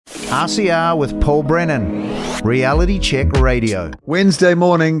RCR with Paul Brennan, Reality Check Radio. Wednesday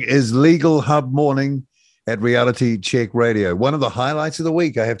morning is Legal Hub morning at Reality Check Radio. One of the highlights of the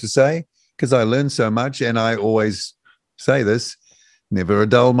week, I have to say, because I learned so much, and I always say this, never a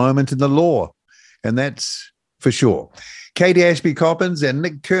dull moment in the law, and that's for sure. Katie Ashby-Coppins and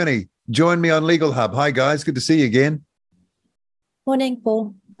Nick Kearney join me on Legal Hub. Hi, guys. Good to see you again. Morning,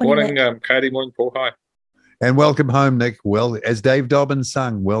 Paul. Morning, Katie. Morning, Paul. Hi. And welcome home, Nick. Well, as Dave Dobbins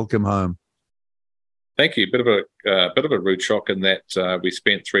sung, welcome home. Thank you. Bit of a rude shock in that we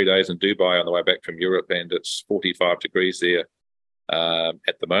spent 3 days in Dubai on the way back from Europe, and it's 45 degrees there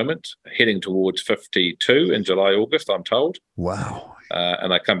at the moment, heading towards 52 in July, August, I'm told. Wow.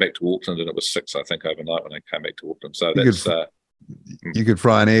 And I come back to Auckland, and it was 6, I think, overnight when I came back to Auckland. So that's... You could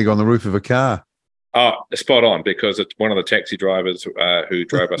fry an egg on the roof of a car. Oh, spot on, because it's one of the taxi drivers who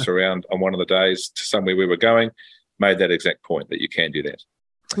drove us around on one of the days to somewhere we were going made that exact point, that you can do that.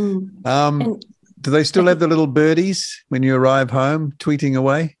 Do they still have the little birdies when you arrive home tweeting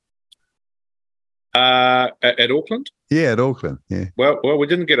away? At Auckland? Yeah, at Auckland, yeah. Well, we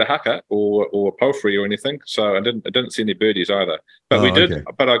didn't get a haka or a palfrey or anything, so I didn't see any birdies either. But we did. Okay.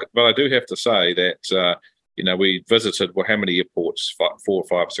 But I do have to say that we visited how many airports? 4,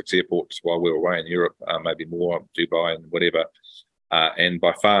 5, 6 airports while we were away in Europe, maybe more, Dubai and whatever. And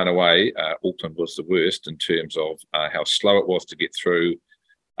by far and away, Auckland was the worst in terms of how slow it was to get through,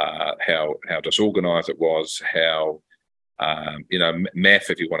 how disorganised it was, how MAF,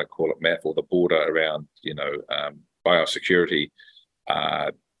 if you want to call it MAF, or the border around biosecurity,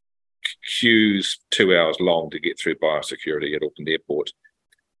 queues 2 hours long to get through biosecurity at Auckland Airport.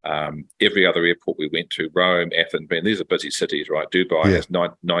 Every other airport we went to, Rome, Athens, these are busy cities, right? Dubai has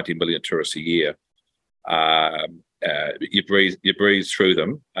 90 million tourists a year. You breeze through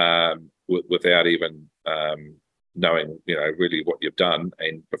them without even knowing, really what you've done,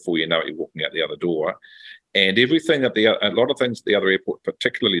 and before you know it, you're walking out the other door. And everything a lot of things at the other airport,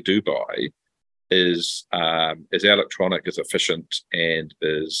 particularly Dubai, is electronic, is efficient, and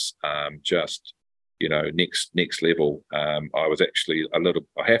is just next level. I was actually I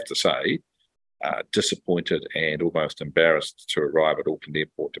have to say, disappointed and almost embarrassed to arrive at Auckland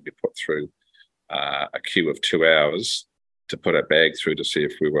Airport to be put through a queue of 2 hours to put our bag through to see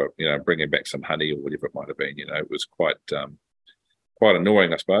if we were, bringing back some honey or whatever it might have been. It was quite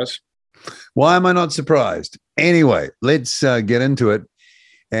annoying, I suppose. Why am I not surprised? Anyway, let's get into it.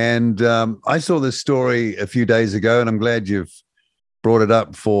 And I saw this story a few days ago, and I'm glad you've brought it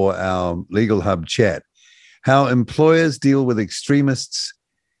up for our Legal Hub chat, how employers deal with extremists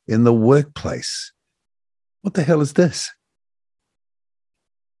in the workplace. What the hell is this?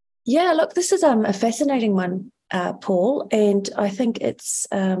 Yeah, look, this is a fascinating one, Paul, and I think it's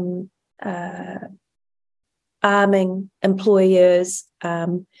arming employers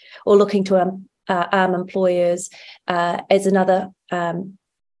or looking to arm employers as another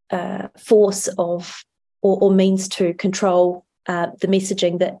force of or means to control the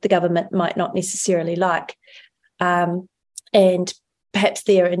messaging that the government might not necessarily like. And perhaps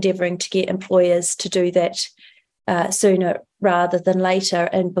they're endeavouring to get employers to do that sooner rather than later,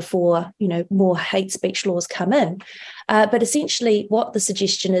 and before more hate speech laws come in. But essentially, what the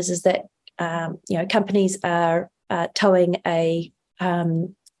suggestion is that companies are towing a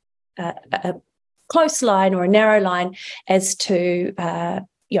close line or a narrow line as to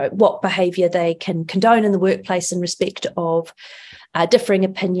what behaviour they can condone in the workplace in respect of differing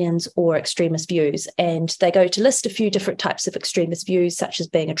opinions or extremist views. And they go to list a few different types of extremist views, such as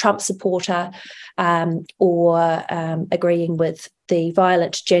being a Trump supporter or agreeing with the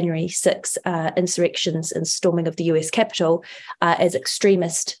violent January 6 insurrections and storming of the US Capitol as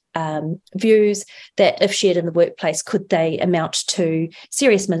extremist views that, if shared in the workplace, could they amount to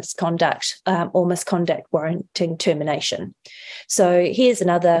serious misconduct or misconduct warranting termination. So here's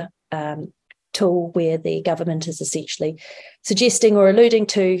another tool where the government is essentially suggesting or alluding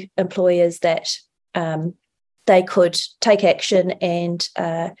to employers that they could take action and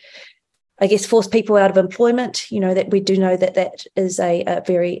force people out of employment. That we do know that is a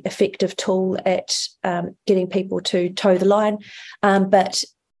very effective tool at getting people to toe the line, but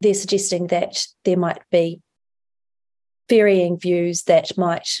they're suggesting that there might be varying views that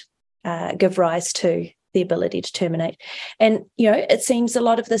might give rise to the ability to terminate. And, it seems a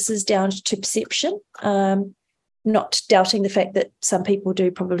lot of this is down to perception, not doubting the fact that some people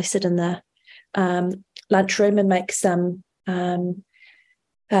do probably sit in the lunchroom and make some... all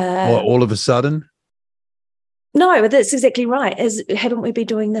of a sudden? No, that's exactly right. Haven't we been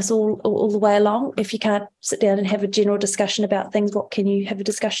doing this all the way along? If you can't sit down and have a general discussion about things, what can you have a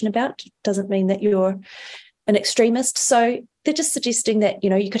discussion about? Doesn't mean that you're an extremist. So they're just suggesting that,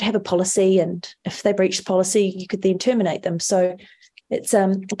 you could have a policy, and if they breach the policy, you could then terminate them. So it's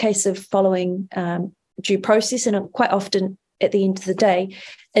a case of following due process, and quite often at the end of the day,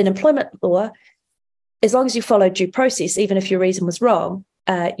 in employment law, as long as you follow due process, even if your reason was wrong,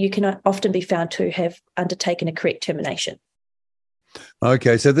 you can often be found to have undertaken a correct termination.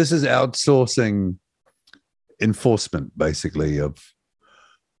 Okay, so this is outsourcing enforcement, basically, of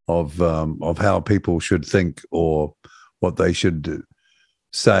how people should think or what they should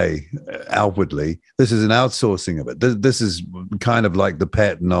say outwardly. This is an outsourcing of it. This is kind of like the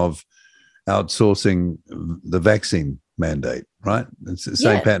pattern of outsourcing the vaccine mandate, right? It's the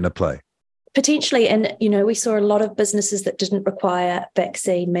same pattern of play. Potentially. And, we saw a lot of businesses that didn't require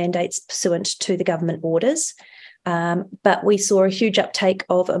vaccine mandates pursuant to the government orders. But we saw a huge uptake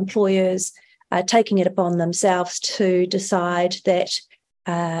of employers taking it upon themselves to decide that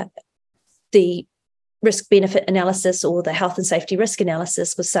the risk-benefit analysis or the health and safety risk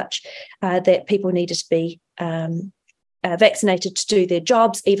analysis was such that people needed to be vaccinated to do their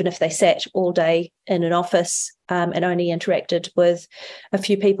jobs, even if they sat all day in an office and only interacted with a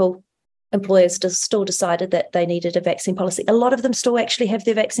few people. Employers still decided that they needed a vaccine policy. A lot of them still actually have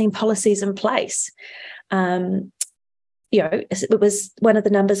their vaccine policies in place. It was one of the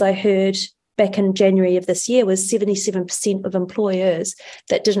numbers I heard back in January of this year was 77% of employers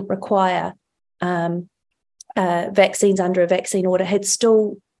that didn't require vaccines under a vaccine order had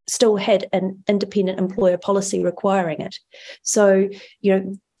still had an independent employer policy requiring it. So, they're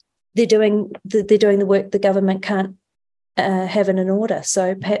doing the work the government can't have in an order.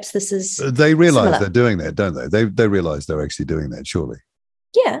 So perhaps this is they realize similar. They're doing that, don't they? They realize they're actually doing that, surely.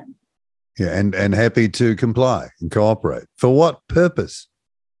 Yeah. And happy to comply and cooperate. For what purpose?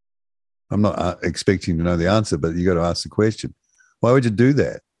 I'm not expecting to know the answer, but you got to ask the question. Why would you do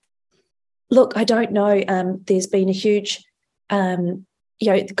that? Look, I don't know. There's been a huge, the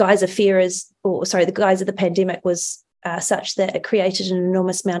guise of fear the guise of the pandemic was such that it created an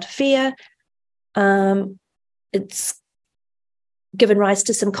enormous amount of fear. It's given rise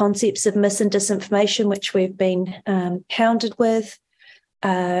to some concepts of mis and disinformation, which we've been hounded with.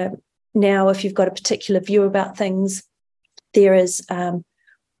 Now, if you've got a particular view about things, there is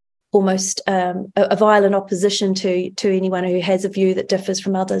almost a violent opposition to anyone who has a view that differs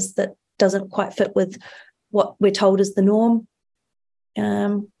from others that doesn't quite fit with what we're told is the norm.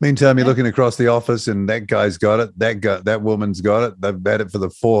 Meantime, you're looking across the office and that guy's got it, that woman's got it. They've had it for the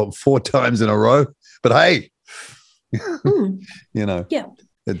four times in a row. But hey, yeah,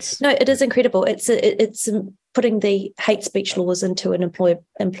 it is incredible. It's putting the hate speech laws into an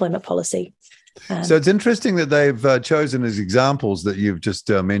employment policy. So it's interesting that they've chosen as examples that you've just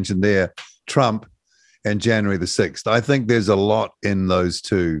mentioned there, Trump and January the 6th. I think there's a lot in those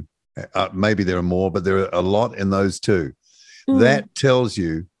two. Maybe there are more, but there are a lot in those two. That tells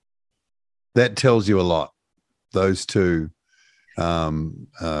you a lot, those two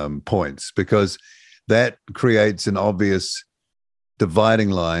points, because that creates an obvious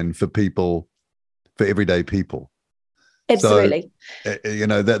dividing line for people, for everyday people. Absolutely. So,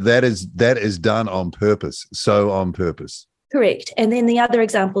 that is done on purpose, so on purpose. Correct. And then the other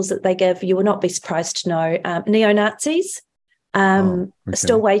examples that they give, you will not be surprised to know, neo-Nazis.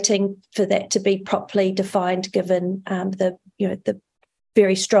 Still waiting for that to be properly defined, given the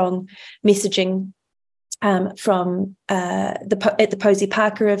very strong messaging from at the Posey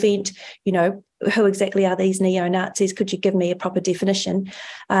Parker event. Who exactly are these neo-Nazis? Could you give me a proper definition?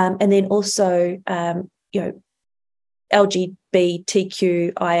 And then also,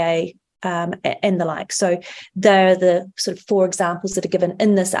 LGBTQIA and the like. So they're the sort of 4 examples that are given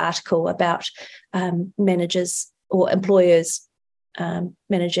in this article about managers or employers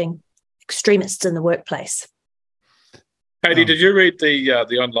managing extremists in the workplace. Katie, did you read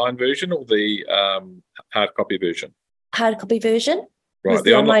the online version or the hard copy version? Hard copy version. Right. Was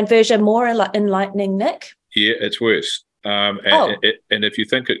the online version more enlightening, Nick? Yeah, it's worse. And if you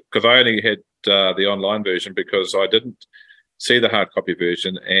think it, because I only had the online version because I didn't see the hard copy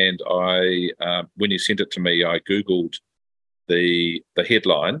version, and I when you sent it to me, I Googled the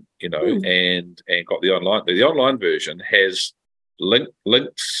headline, and got the online. The online version has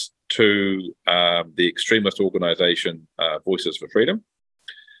links to the extremist organisation Voices for Freedom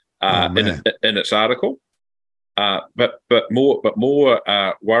in its article. But more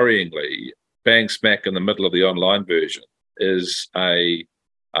worryingly, bang smack in the middle of the online version is a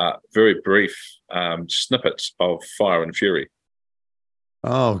very brief snippets of Fire and Fury.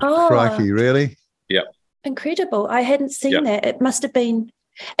 Oh, crikey, really? Yeah. Incredible. I hadn't seen that. It must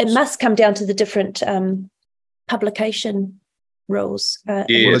come down to the different publication rules Yeah,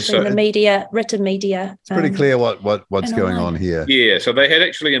 between the media, written media. It's pretty clear what's going online. on here. Yeah, so they had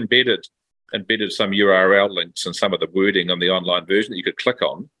actually embedded some URL links and some of the wording on the online version that you could click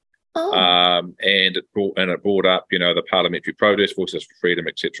on. And it brought up, the parliamentary protest, Voices for Freedom,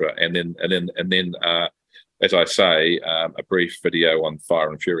 etc. And then, as I say, a brief video on Fire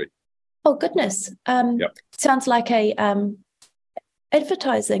and Fury. Oh goodness! Yep. Sounds like a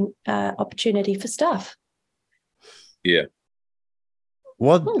advertising opportunity for staff. Yeah.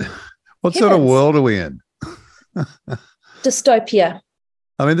 What sort of world are we in? Dystopia.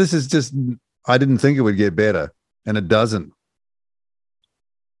 I mean, this is just. I didn't think it would get better, and it doesn't.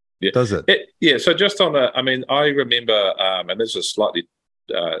 Yeah. Does it? So just on I remember, and this is a slightly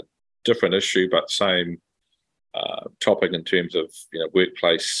different issue, but same topic in terms of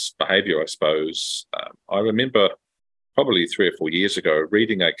workplace behaviour, I suppose. I remember probably 3 or 4 years ago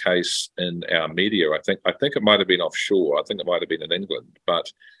reading a case in our media. I think it might have been offshore. I think it might have been in England,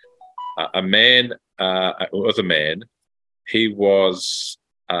 but a man, it was a man. He was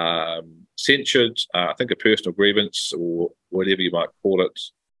censured. I think a personal grievance or whatever you might call it,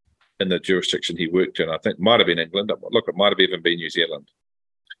 in the jurisdiction he worked in. I think it might have been England. Look, it might have even been New Zealand.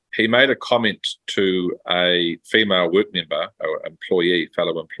 He made a comment to a female work member or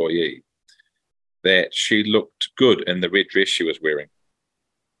fellow employee, that she looked good in the red dress she was wearing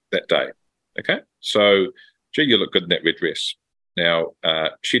that day. Okay? So, gee, you look good in that red dress. Now,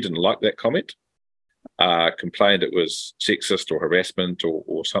 she didn't like that comment, complained it was sexist or harassment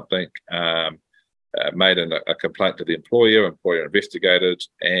or something, made a complaint to the employer investigated,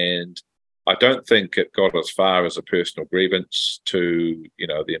 and I don't think it got as far as a personal grievance to,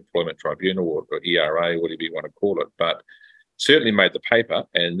 the Employment Tribunal or ERA, whatever you want to call it, but certainly made the paper,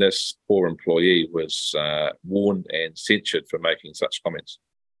 and this poor employee was warned and censured for making such comments.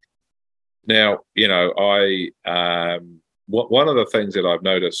 Now, one of the things that I've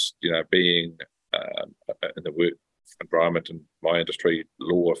noticed, being in the work environment in my industry,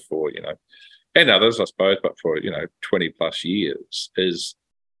 law for, and others, I suppose, but for 20 plus years, is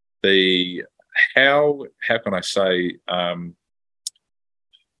the how can I say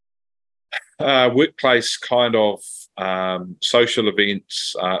workplace kind of social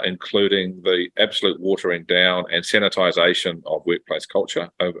events, including the absolute watering down and sanitization of workplace culture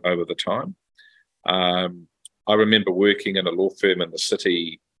over the time. I remember working in a law firm in the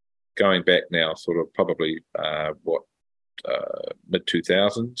city, going back now, sort of probably mid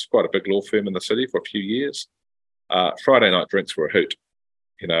 2000s, quite a big law firm in the city for a few years. Friday night drinks were a hoot.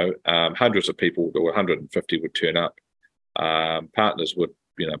 Hundreds of people, or 150 would turn up. Partners would,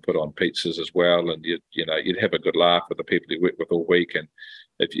 put on pizzas as well, and you'd have a good laugh with the people you work with all week. And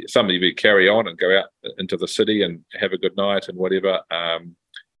if some of you would carry on and go out into the city and have a good night and whatever.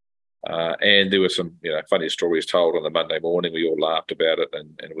 And there were some, funny stories told on the Monday morning. We all laughed about it,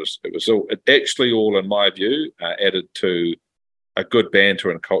 and it was actually all, in my view, added to a good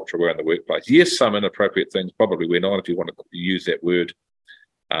banter and culture around the workplace. Yes, some inappropriate things probably went on, if you want to use that word.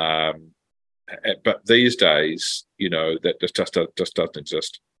 But these days, that just doesn't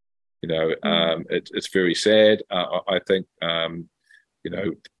exist. It's very sad. I think,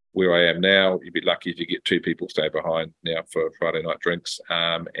 where I am now, you'd be lucky if you get 2 people stay behind now for Friday night drinks.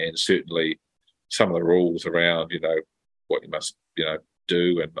 And certainly some of the rules around, what you must,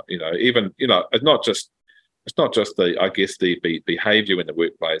 do. And, even, it's not just the behaviour in the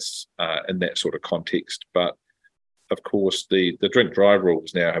workplace in that sort of context, but of course the drink drive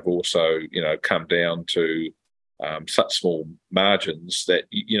rules now have also, come down to such small margins that,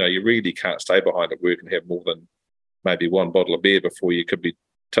 you really can't stay behind at work and have more than maybe 1 bottle of beer before you could be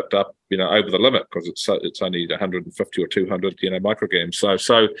tipped up, over the limit, because it's only 150 or 200, micrograms.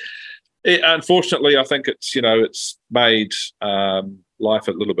 So unfortunately, I think it's made life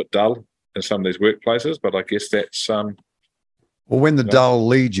a little bit dull in some of these workplaces. But I guess that's well, when the dull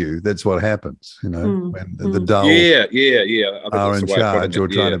lead you, that's what happens. When the dull I think are that's in the way of charge or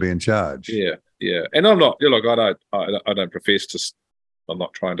putting it. trying to be in charge. Yeah. And I'm not. Look, I don't profess to. I'm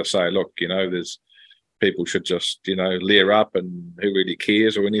not trying to say, look, there's people should just, layer up and who really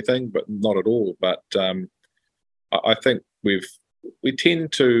cares or anything, but not at all. But I think we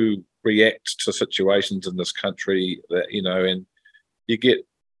tend to react to situations in this country that, and you get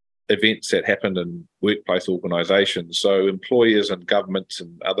events that happen in workplace organisations. So employers and governments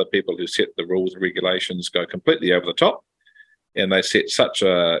and other people who set the rules and regulations go completely over the top, and they set such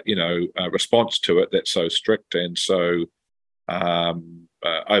a response to it that's so strict and so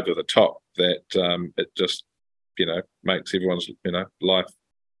over the top that it just makes everyone's life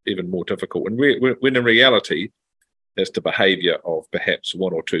even more difficult. And when in reality, it's the behaviour of perhaps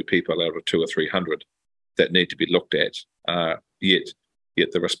 1 or 2 people out of 200 or 300 that need to be looked at. yet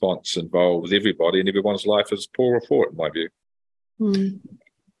the response involves everybody, and everyone's life is poorer for it, in my view.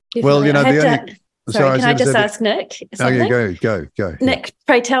 Well, you know, Sorry, can I just ask Nick something? Okay, go. Nick,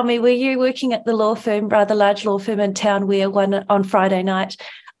 pray tell me, were you working at the law firm, rather large law firm in town, where on Friday night,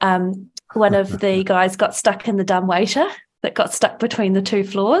 one of the guys got stuck in the dumbwaiter that got stuck between the two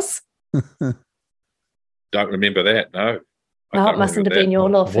floors? Don't remember that, no. No, it mustn't have been your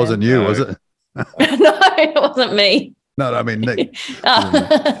law firm. It wasn't you, was it? No, it wasn't me. No, I mean Nick. No,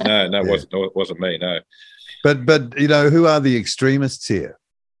 it wasn't me, no. But you know, who are the extremists here?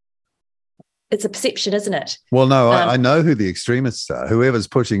 It's a perception, isn't it? Well, no, I know who the extremists are. Whoever's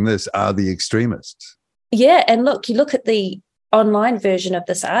pushing this are the extremists. Yeah, and look, you look at the online version of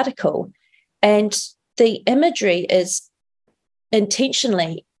this article, and the imagery is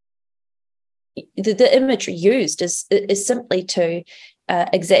intentionally, the imagery used is simply to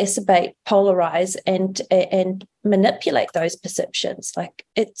exacerbate, polarize, and manipulate those perceptions. Like,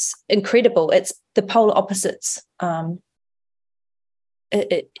 it's incredible. It's the polar opposites.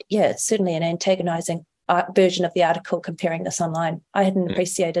 It's certainly an antagonizing version of the article comparing this online. I hadn't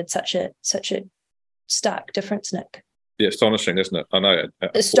appreciated such a stark difference, Nick. Yeah, astonishing, isn't it? I know.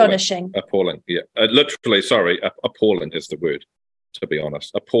 Astonishing. Appalling, yeah. Literally, sorry, appalling is the word, to be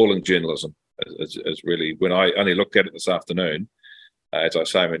honest. Appalling journalism is really, when I only looked at it this afternoon, as I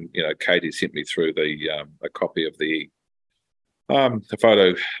say, when, you know, Katie sent me through a copy of the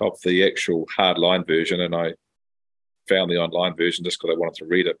photo of the actual hardline version, and I found the online version just because I wanted to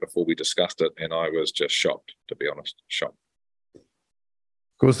read it before we discussed it, and I was just shocked, to be honest, shocked. Of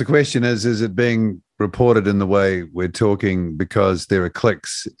course, the question is it being reported in the way we're talking because there are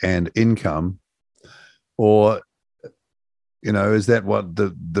clicks and income, or, you know, is that what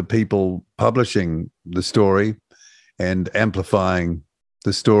the people publishing the story and amplifying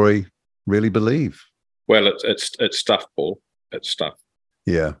the story really believe? Well, it's stuff, Paul. It's stuff.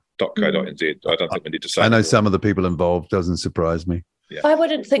 Yeah. .co.nz. I don't think we need to say. I know some of the people involved. Doesn't surprise me. Yeah. I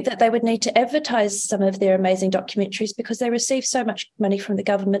wouldn't think that they would need to advertise some of their amazing documentaries because they receive so much money from the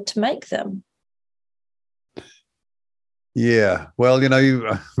government to make them. Yeah. Well, you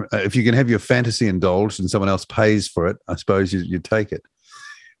know, if you can have your fantasy indulged and someone else pays for it, I suppose you take it.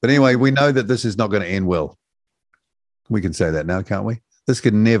 But anyway, we know that this is not going to end well. We can say that now, can't we? This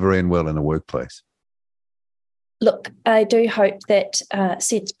could never end well in a workplace. Look, I do hope that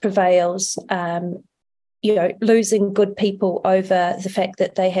sense prevails, losing good people over the fact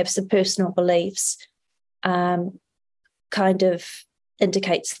that they have some personal beliefs kind of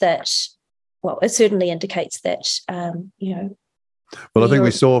indicates that, well, it certainly indicates that, Well, I think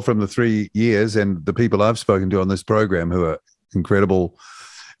we saw from the 3 years and the people I've spoken to on this program who are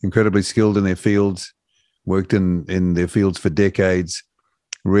incredibly skilled in their fields, worked in their fields for decades,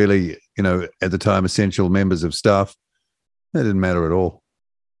 really, you know, at the time, essential members of staff. That didn't matter at all.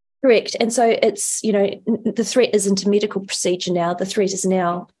 Correct. And so it's, you know, the threat isn't a medical procedure now. The threat is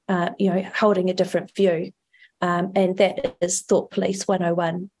now, holding a different view. And that is Thought Police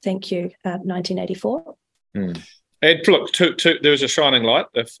 101. Thank you, 1984. And look, there's a shining light,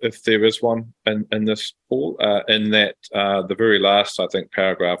 if there is one in this, Paul, in that the very last, I think,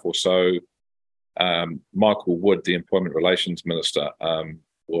 paragraph or so, Michael Wood, the Employment Relations Minister,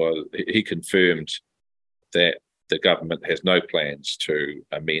 he confirmed that the government has no plans to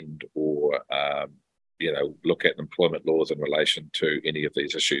amend or look at employment laws in relation to any of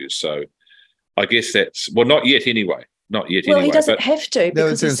these issues. So I guess that's, well, not yet anyway. Well, he doesn't have to,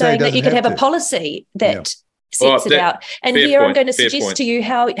 because he's saying that you could have a policy that sets it out. And here I'm going to suggest to you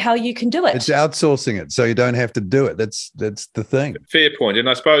how you can do it. It's outsourcing it, so you don't have to do it. That's the thing. Fair point. And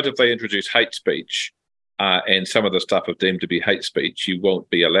I suppose if they introduce hate speech, and some of the stuff is deemed to be hate speech, you won't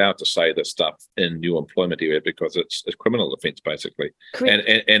be allowed to say this stuff in your employment area because it's a criminal offence, basically.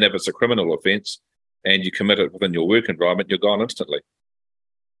 Correct. And if it's a criminal offence and you commit it within your work environment, you're gone instantly.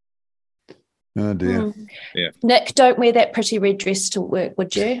 Oh, dear. Yeah. Nick, don't wear that pretty red dress to work,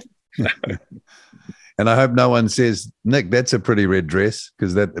 would you? And I hope no one says, Nick, that's a pretty red dress,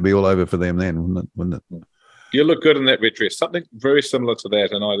 because that'd be all over for them then, wouldn't it? You look good in that red dress. Something very similar to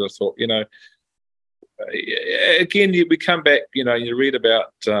that. And I just thought, again, we come back, you read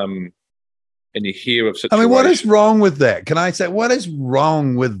about and you hear of situations. I mean, what is wrong with that? Can I say, what is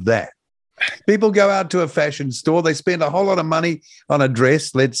wrong with that? People go out to a fashion store, they spend a whole lot of money on a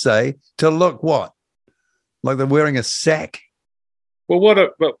dress, let's say, to look what? Like they're wearing a sack. Well,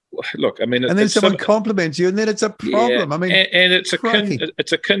 look, I mean, and then someone compliments you, and then it's a problem. Yeah, I mean, and it's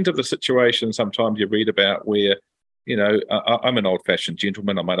akin to the situation sometimes you read about where, I'm an old-fashioned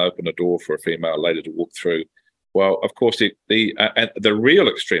gentleman. I might open a door for a female lady to walk through. Well, of course, the real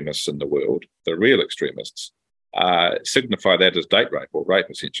extremists in the world, the real extremists, signify that as date rape or rape,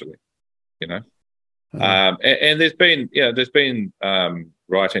 essentially. And there's been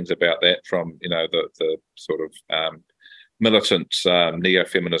writings about that from the sort of militant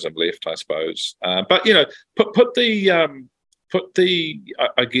neo-feminism left, I suppose. But put the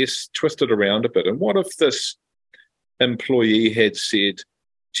I guess twist it around a bit. And what if this employee had said,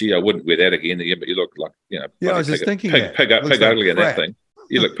 "Gee, I wouldn't wear that again. Yeah, but you look like I was just thinking pig ugly in that thing.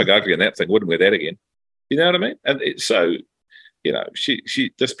 You look pig ugly in that thing. Wouldn't wear that again." You know what I mean? And so,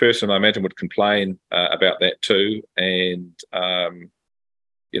 this person, I imagine, would complain about that too. And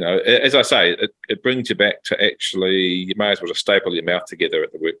as I say, it brings you back to actually, you may as well just staple your mouth together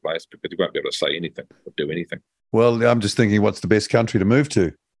at the workplace, because you won't be able to say anything or do anything. Well, I'm just thinking, what's the best country to move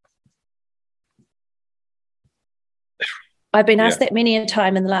to? I've been asked that many a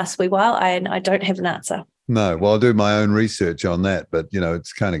time in the last wee while, and I don't have an answer. No, well, I'll do my own research on that, but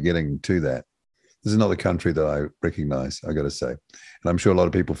it's kind of getting to that. This is not the country that I recognize, I got to say. And I'm sure a lot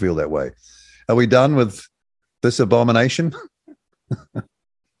of people feel that way. Are we done with this abomination?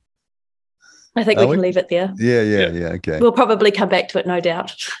 I think we can leave it there. Yeah. Okay. We'll probably come back to it, no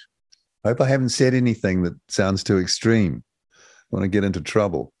doubt. I hope I haven't said anything that sounds too extreme. I want to get into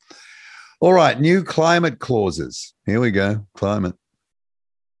trouble. All right, new climate clauses. Here we go, climate.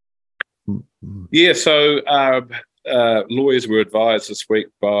 Yeah, so lawyers were advised this week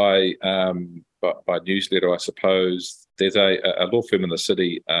by newsletter, I suppose. There's a law firm in the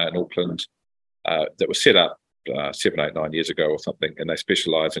city in Auckland that was set up 7, 8, 9 years ago or something, and they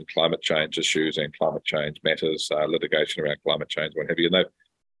specialise in climate change issues and climate change matters, litigation around climate change, what have you. And they've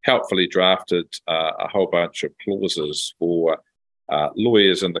helpfully drafted a whole bunch of clauses for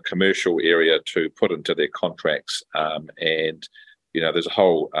lawyers in the commercial area to put into their contracts. And there's a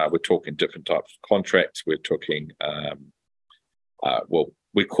whole, we're talking different types of contracts. We're talking,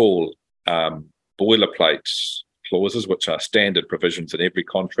 we call boilerplates clauses, which are standard provisions in every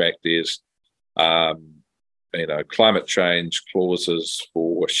contract. There's, climate change clauses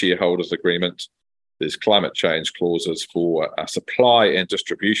for shareholders agreements. There's climate change clauses for supply and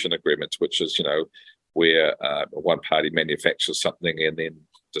distribution agreements, which is, where one party manufactures something and then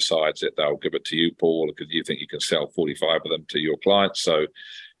decides that they'll give it to you, Paul, because you think you can sell 45 of them to your clients. So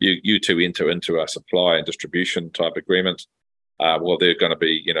you two enter into a supply and distribution type agreement. Well, there are going to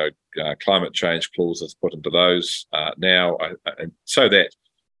be, climate change clauses put into those now, and so that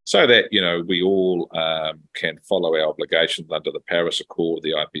we all can follow our obligations under the Paris Accord,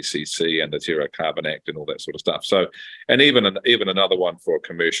 the IPCC, and the Zero Carbon Act, and all that sort of stuff. So, and even another one for a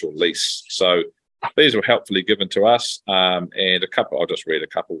commercial lease. So these were helpfully given to us, and a couple. I'll just read a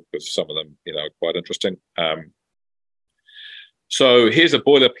couple because some of them, are quite interesting. So here's a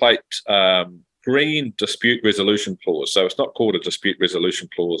boilerplate green dispute resolution clause. So it's not called a dispute resolution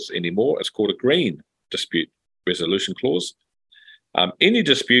clause anymore. It's called a green dispute resolution clause. Any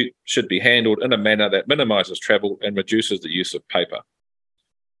dispute should be handled in a manner that minimises travel and reduces the use of paper.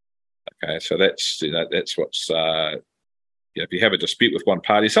 Okay, so that's what's if you have a dispute with one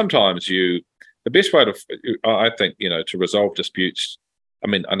party, sometimes the best way to, I think, to resolve disputes. I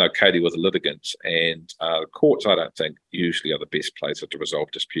mean, I know Katie was a litigant, and courts, I don't think, usually are the best places to resolve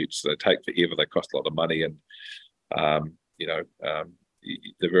disputes. They take forever, they cost a lot of money, and they're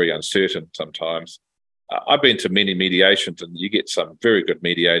very uncertain sometimes. I've been to many mediations, and you get some very good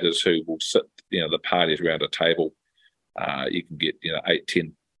mediators who will sit, the parties around a table. You can get, 8,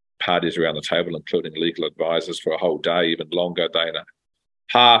 10 parties around the table, including legal advisors, for a whole day, even longer, day and a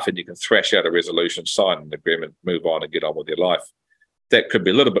half, and you can thrash out a resolution, sign an agreement, move on and get on with your life. That could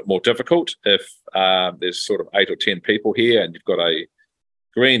be a little bit more difficult if there's sort of 8 or 10 people here, and you've got a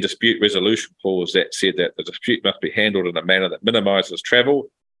green dispute resolution clause that said that the dispute must be handled in a manner that minimises travel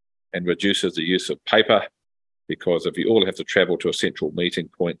and reduces the use of paper, because if you all have to travel to a central meeting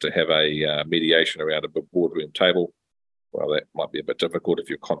point to have a mediation around a big boardroom table, well, that might be a bit difficult if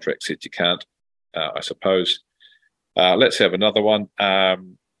your contract says you can't, I suppose. Let's have another one.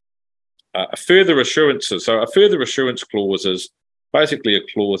 Further assurances. So a further assurance clause is basically a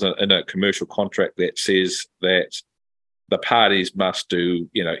clause in a commercial contract that says that the parties must do,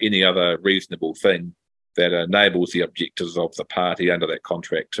 any other reasonable thing that enables the objectives of the party under that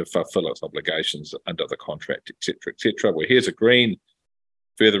contract to fulfill its obligations under the contract, etc., etc. Well, here's a green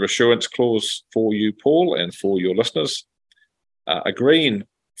further assurance clause for you, Paul, and for your listeners. A green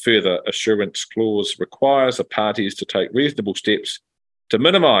further assurance clause requires the parties to take reasonable steps to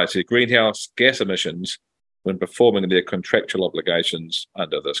minimise their greenhouse gas emissions when performing their contractual obligations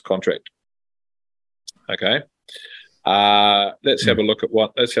under this contract. Okay. Let's have a look at one.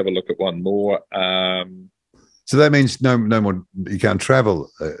 Let's have a look at one more. So that means no more. You can't travel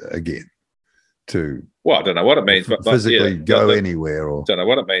again to. Well, I don't know what it means, but physically go anywhere, or don't know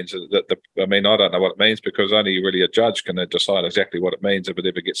what it means. I mean, I don't know what it means because only really a judge can decide exactly what it means if it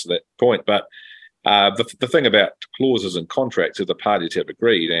ever gets to that point. But the thing about clauses and contracts is the parties have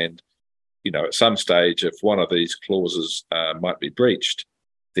agreed, and at some stage, if one of these clauses might be breached,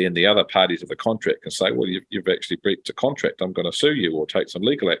 then the other parties of the contract can say, well, you've actually breached a contract. I'm going to sue you or take some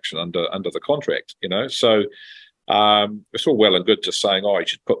legal action under the contract. So it's all well and good just saying, oh, you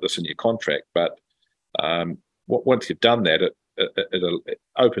should put this in your contract, but once you've done that, it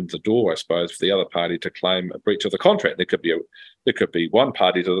opens the door, I suppose, for the other party to claim a breach of the contract. There could be one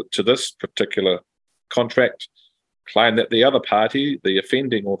party to this particular contract claim that the other party, the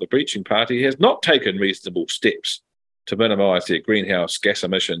offending or the breaching party, has not taken reasonable steps to minimise their greenhouse gas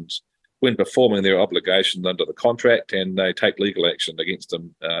emissions when performing their obligations under the contract, and they take legal action against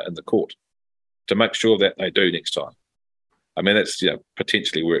them in the court to make sure that they do next time. I mean, that's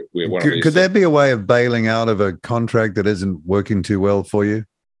potentially where one of these. Could that be a way of bailing out of a contract that isn't working too well for you?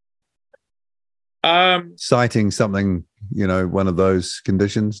 Citing something, one of those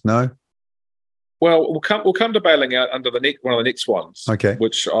conditions? No. Well, we'll come to bailing out under one of the next ones. Okay.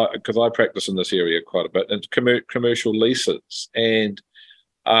 Which because I practice in this area quite a bit, and commercial leases, and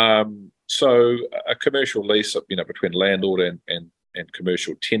so a commercial lease, between landlord and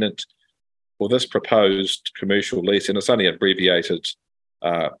commercial tenant. Well, this proposed commercial lease, and it's only an abbreviation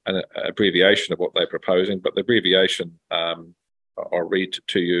of what they're proposing, but the abbreviation I'll read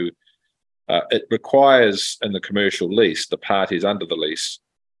to you. It requires in the commercial lease the parties under the lease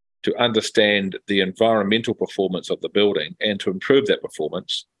to understand the environmental performance of the building and to improve that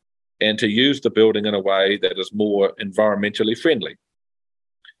performance, and to use the building in a way that is more environmentally friendly.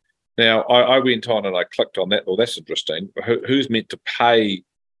 Now, I went on and I clicked on that. Well, that's interesting. Who's meant to pay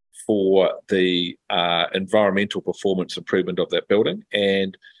for the environmental performance improvement of that building?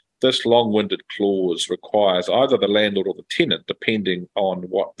 And this long-winded clause requires either the landlord or the tenant, depending on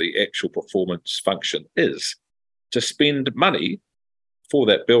what the actual performance function is, to spend money for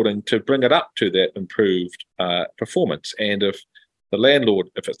that building to bring it up to that improved performance. And if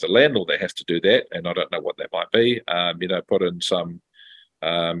it's the landlord that has to do that, and I don't know what that might be, put in some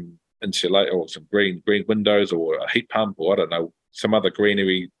insulate or some green windows or a heat pump, or I don't know, some other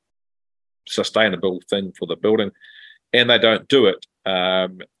greenery sustainable thing for the building, and they don't do it,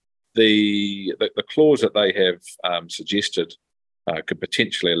 the clause that they have suggested could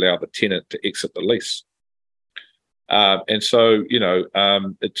potentially allow the tenant to exit the lease. And so,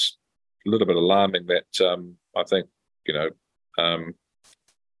 it's a little bit alarming that I think,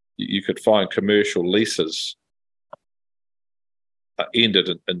 you could find commercial leases ended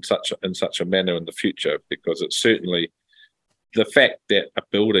in such a manner in the future, because it's certainly the fact that a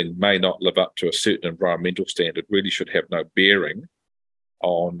building may not live up to a certain environmental standard really should have no bearing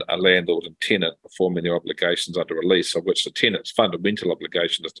on a landlord and tenant performing their obligations under a lease, of which the tenant's fundamental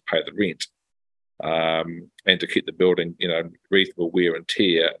obligation is to pay the rent and to keep the building, reasonable wear and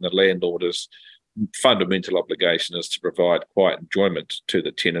tear. And the landlord's fundamental obligation is to provide quiet enjoyment to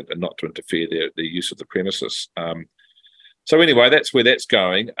the tenant and not to interfere their use of the premises. So anyway, that's where that's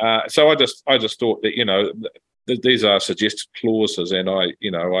going. So I just thought that these are suggested clauses, and I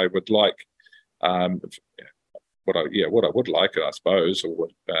would like what I would like, I suppose, or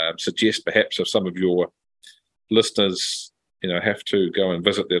would suggest perhaps if some of your listeners have to go and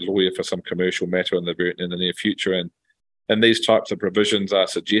visit their lawyer for some commercial matter in the near future, and these types of provisions are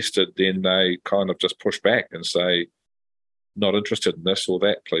suggested, then they kind of just push back and say, not interested in this or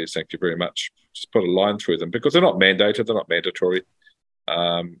that, please, thank you very much. Just put a line through them, because they're not mandated, they're not mandatory.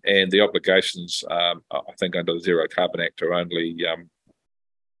 And the obligations, I think, under the Zero Carbon Act are only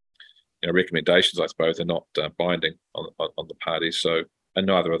recommendations, I suppose. They're not binding on the parties. So, and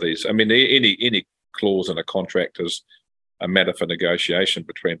neither of these. I mean, any clause in a contract is a matter for negotiation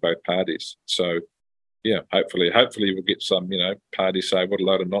between both parties. So, yeah, hopefully we'll get some parties say, what a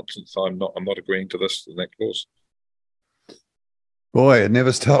load of nonsense, I'm not agreeing to this and that clause. Boy, it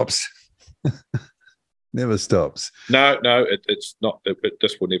never stops. Never stops. No, it's not.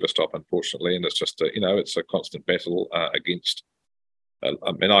 This will never stop, unfortunately, and it's just it's a constant battle against.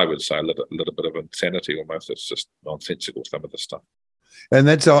 I would say a little bit of insanity almost. It's just nonsensical, some of the stuff. And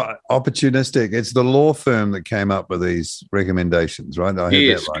that's opportunistic. It's the law firm that came up with these recommendations, right?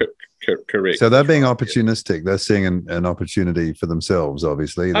 Yes, that right. Correct. So they're being opportunistic. Yeah. They're seeing an opportunity for themselves.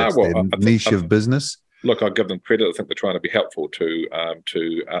 Obviously, that's their niche of business. Look, I give them credit. I think they're trying to be helpful to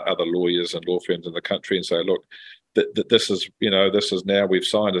other lawyers and law firms in the country, and say, look, this is now, we've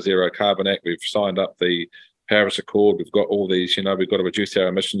signed a Zero Carbon Act, we've signed up the Paris Accord, we've got all these, we've got to reduce our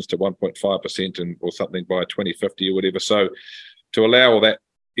emissions to 1.5% or something by 2050 or whatever. So to allow all that,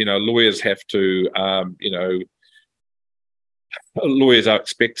 lawyers have to, lawyers are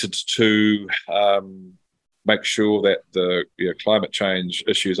expected to make sure that the climate change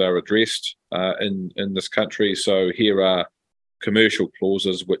issues are addressed in this country. So here are commercial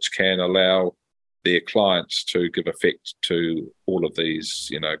clauses which can allow their clients to give effect to all of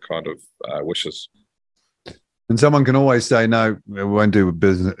these, wishes. And someone can always say, no, it won't do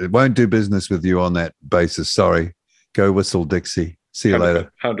business with you on that basis. Sorry, go whistle Dixie. See you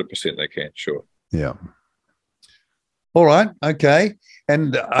later. 100% they can, sure. Yeah. All right. Okay.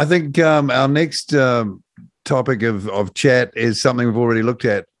 And I think our next topic of chat is something we've already looked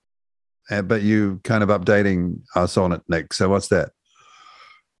at, but you kind of updating us on it, Nick. So what's that?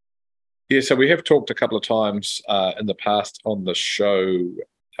 Yeah, so we have talked a couple of times in the past on the show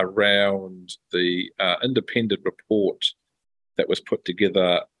around the independent report that was put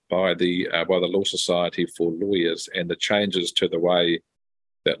together by the Law Society for Lawyers, and the changes to the way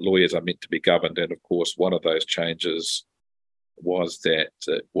that lawyers are meant to be governed. And of course, one of those changes was that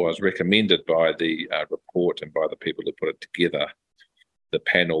it was recommended by the report and by the people who put it together, the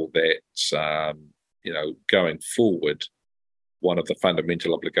panel, that going forward, one of the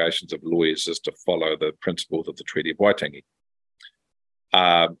fundamental obligations of lawyers is to follow the principles of the Treaty of Waitangi.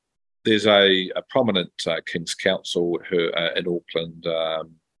 There's a prominent King's Counsel in Auckland,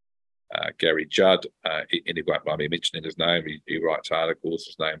 Gary Judd, and he won't mind me mentioning his name. He writes articles,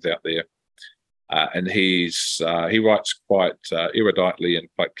 his name's out there, and he writes quite eruditely and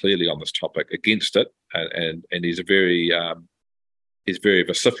quite clearly on this topic against it, and he's very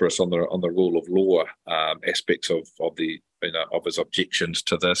vociferous on the rule of law aspects of his objections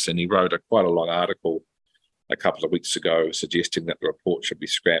to this, and he wrote quite a long article a couple of weeks ago suggesting that the report should be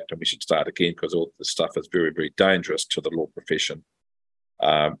scrapped and we should start again because all this stuff is very, very dangerous to the law profession.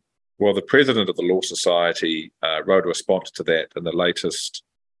 Well, the president of the Law Society wrote a response to that in the latest,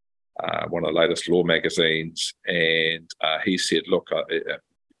 one of the latest law magazines, and he said, look,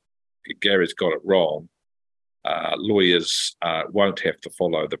 Gary's got it wrong. Lawyers won't have to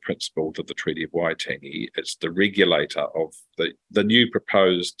follow the principles of the Treaty of Waitangi. It's the regulator of the new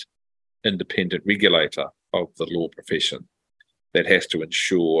proposed independent regulator of the law profession that has to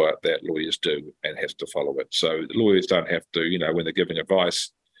ensure that lawyers do and has to follow it. So lawyers don't have to, when they're giving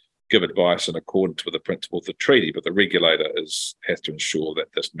advice, give advice in accordance with the principles of the treaty, but the regulator has to ensure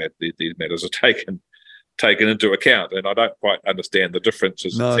that these matters are taken into account. And I don't quite understand the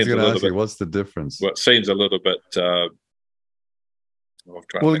differences. No, I was going to ask you, what's the difference? Well, it seems a little bit...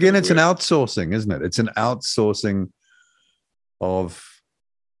 well, again, it's an outsourcing, isn't it? It's an outsourcing of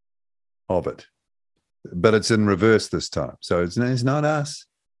it. But it's in reverse this time. So it's not us.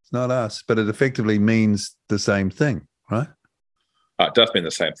 It's not us. But it effectively means the same thing, right? It does mean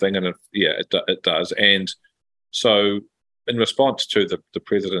the same thing. And it does. And so in response to the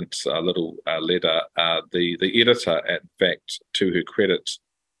president's little letter, the editor, in fact, to her credit,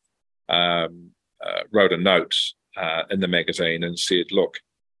 wrote a note in the magazine and said, look,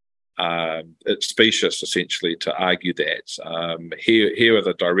 it's specious, essentially, to argue that. Here are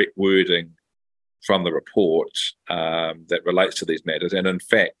the direct wording from the report that relates to these matters. And in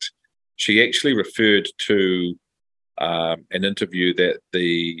fact, she actually referred to an interview that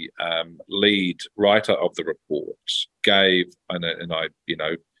the lead writer of the report gave, and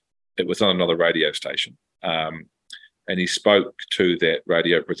it was on another radio station. And he spoke to that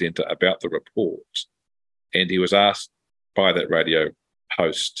radio presenter about the report. And he was asked by that radio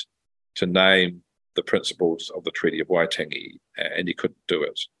host to name the principles of the Treaty of Waitangi, and he couldn't do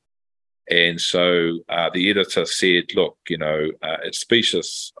it. And so the editor said, look, it's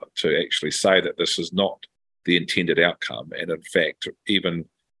specious to actually say that this is not the intended outcome. And in fact, even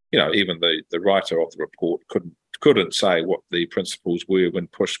the writer of the report couldn't say what the principles were when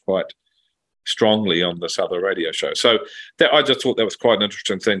pushed quite strongly on this other radio show. So I just thought that was quite an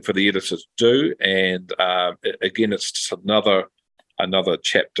interesting thing for the editor to do. And again, it's just another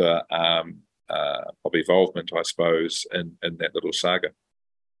chapter of involvement, I suppose, in that little saga.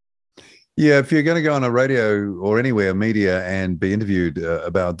 Yeah, if you're going to go on a radio or anywhere, media, and be interviewed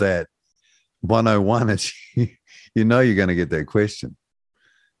about that, 101 is you're going to get that question.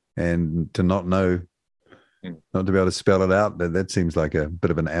 And to not know, not to be able to spell it out, that seems like a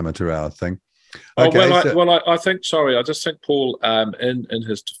bit of an amateur hour thing. Okay, I think, sorry, I just think, Paul, in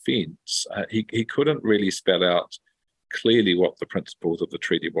his defence, he couldn't really spell out clearly what the principles of the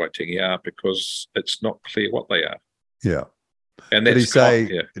Treaty of Waitangi are because it's not clear what they are. Yeah. And did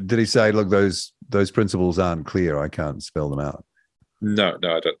he say, look, those principles aren't clear, I can't spell them out? No,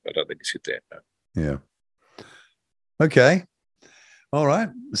 I don't think he said that. No. Yeah. Okay. All right.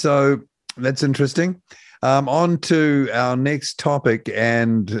 So that's interesting. On to our next topic,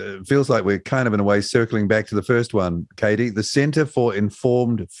 and feels like we're kind of in a way circling back to the first one, Katie, the Centre for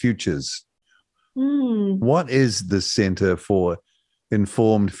Informed Futures. What is the Centre for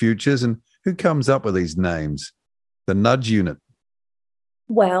Informed Futures, and who comes up with these names? The Nudge Unit.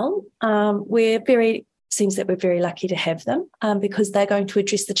 Well, seems that we're very lucky to have them because they're going to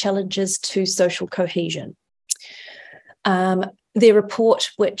address the challenges to social cohesion. Their report,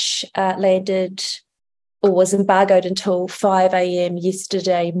 which landed or was embargoed until 5 a.m.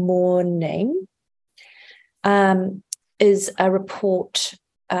 yesterday morning, is a report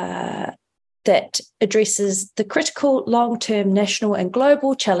that addresses the critical long-term national and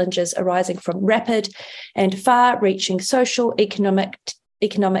global challenges arising from rapid and far-reaching social, economic,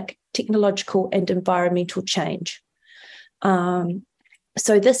 technological, and environmental change.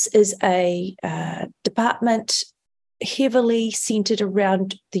 So this is a department heavily centred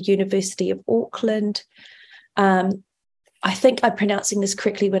around the University of Auckland. I think I'm pronouncing this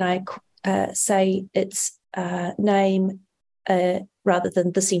correctly when I say its name, rather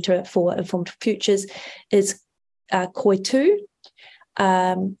than the Centre for Informed Futures, is Cohesion,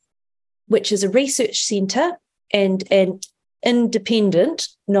 which is a research centre and an independent,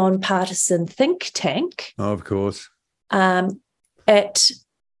 non-partisan think tank. Of course. At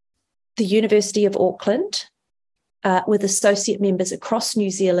the University of Auckland, with associate members across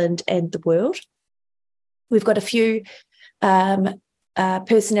New Zealand and the world. We've got a few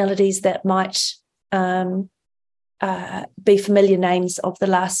personalities that might be familiar names of the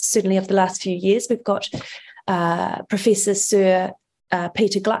last few years. We've got Professor Sir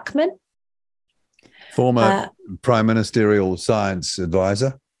Peter Gluckman, former Prime Ministerial Science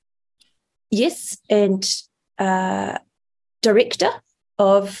Advisor. Yes, and Director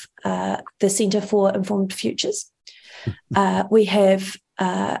of the Centre for Informed Futures. We have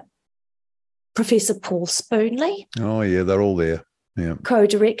Professor Paul Spoonley. Oh, yeah, they're all there. Yeah.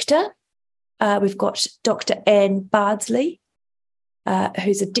 Co-director. We've got Dr. Anne Bardsley,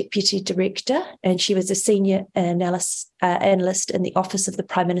 who's a deputy director, and she was a senior analyst in the Office of the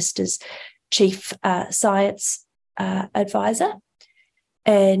Prime Minister's Chief Science Advisor.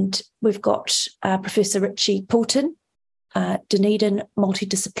 And we've got Professor Richie Poulton, Dunedin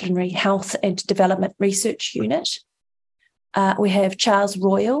Multidisciplinary Health and Development Research Unit. We have Charles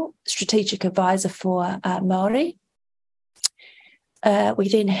Royal, Strategic Advisor for Māori. We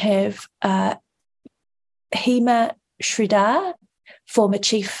then have Hema Sridhar, former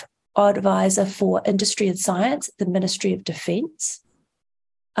Chief Advisor for Industry and Science at the Ministry of Defence.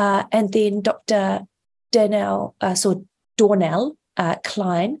 And then Dr. Dornell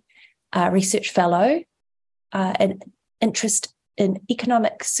Klein, Research Fellow, an interest in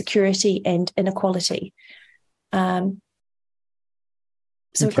economic security and inequality.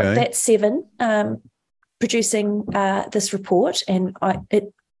 So we've got that 7 producing this report, and I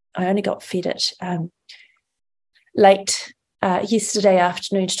only got fed it late yesterday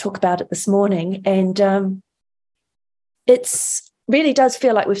afternoon to talk about it this morning, and it's really does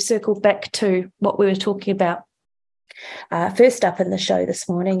feel like we've circled back to what we were talking about first up in the show this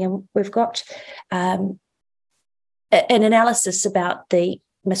morning, and we've got an analysis about the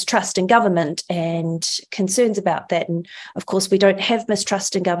mistrust in government and concerns about that. And of course, we don't have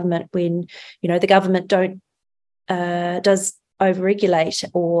mistrust in government when, the government does overregulate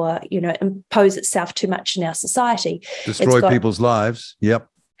or, impose itself too much in our society. Destroy people's lives. Yep.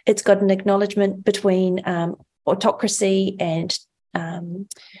 It's got an acknowledgement between autocracy and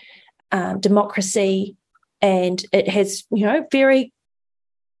democracy, and it has,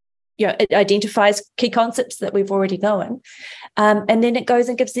 it identifies key concepts that we've already known. And then it goes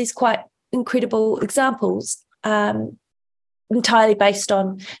and gives these quite incredible examples, entirely based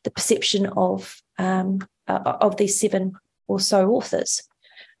on the perception of these 7 or so authors.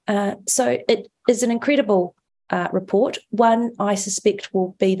 So it is an incredible report. One, I suspect,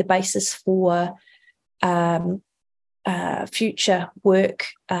 will be the basis for future work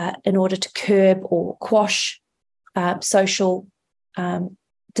in order to curb or quash social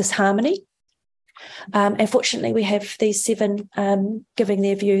disharmony. And fortunately, we have these 7 giving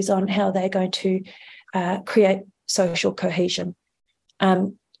their views on how they're going to create social cohesion.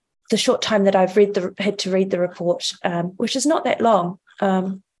 The short time that I've had to read the report, which is not that long,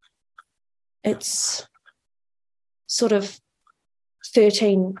 it's sort of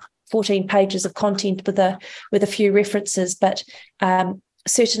 13, 14 pages of content with a few references, but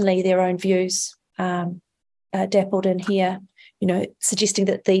certainly their own views dappled in here. Suggesting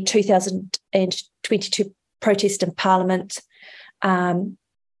that the 2022 protest in Parliament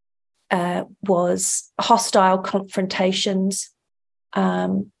was hostile confrontations,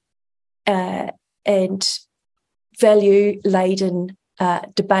 and value-laden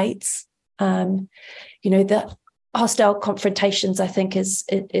debates. The hostile confrontations, I think, is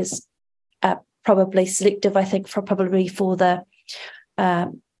probably selective. I think probably for the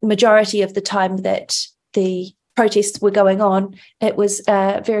majority of the time that the protests were going on, it was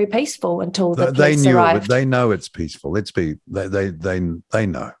very peaceful until the police arrived. They know it's peaceful. They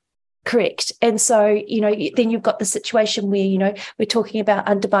know. Correct. And so, then you've got the situation where, we're talking about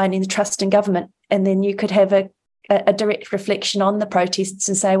undermining the trust in government, and then you could have a direct reflection on the protests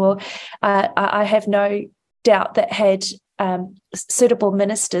and say, well, I have no doubt that had suitable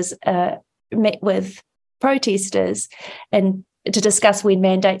ministers met with protesters and to discuss when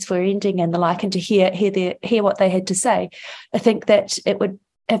mandates were ending and the like, and to hear what they had to say, I think that it would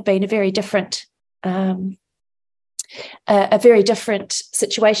have been a very different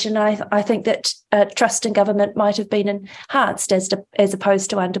situation. I think that trust in government might have been enhanced as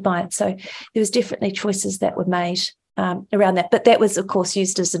opposed to undermined. So there was definitely choices that were made around that. But that was, of course,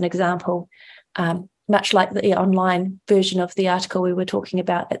 used as an example, much like the online version of the article we were talking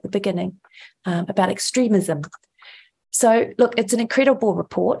about at the beginning about extremism. So, look, it's an incredible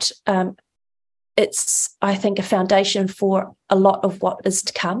report. It's, I think, a foundation for a lot of what is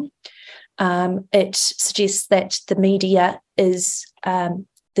to come. It suggests that the media is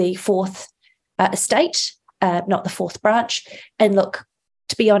the fourth estate, not the fourth branch. And look,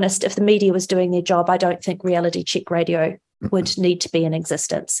 to be honest, if the media was doing their job, I don't think reality check radio would need to be in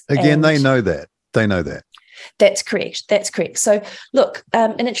existence. Again, they know that. They know that. That's correct. So, look,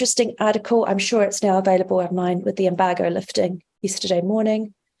 an interesting article. I'm sure it's now available online with the embargo lifting yesterday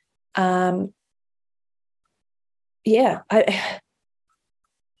morning. Not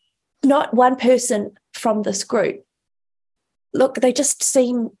one person from this group. Look, they just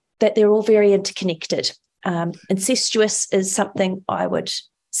seem that they're all very interconnected. Incestuous is something I would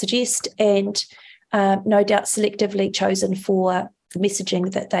suggest, and no doubt selectively chosen for the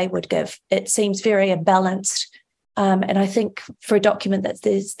messaging that they would give. It seems very imbalanced. And I think for a document that's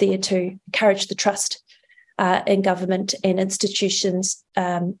there to encourage the trust in government and institutions,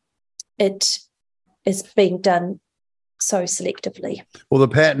 it is being done so selectively. Well, the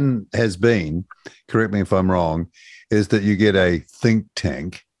pattern has been, correct me if I'm wrong, is that you get a think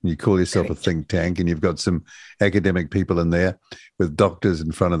tank. You call yourself Correct. a think tank, and you've got some academic people in there with doctors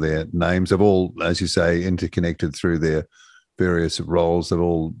in front of their names. They've all, as you say, interconnected through their various roles. They've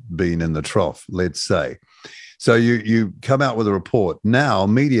all been in the trough, let's say. So you come out with a report. Now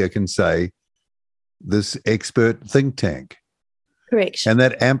media can say this expert think tank. Correct. And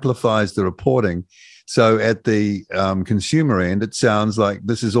that amplifies the reporting. So at the consumer end, it sounds like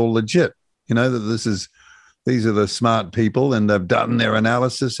this is all legit. That these are the smart people and they've done their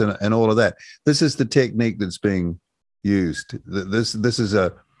analysis and all of that. This is the technique that's being used. This is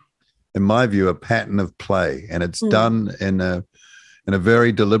in my view, a pattern of play, and it's done in a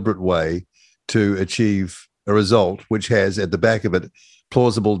very deliberate way to achieve a result which has at the back of it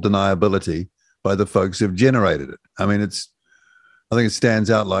plausible deniability by the folks who've generated it. I mean, I think it stands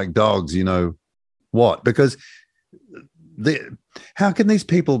out like dogs, what? Because how can these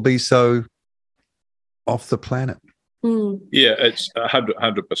people be so off the planet? Yeah, it's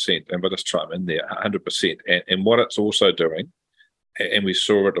 100%, and we'll just chime in there, 100%. And what it's also doing, and we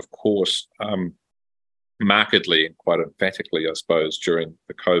saw it, of course, markedly and quite emphatically, I suppose, during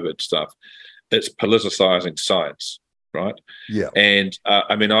the COVID stuff, it's politicizing science, right? Yeah. And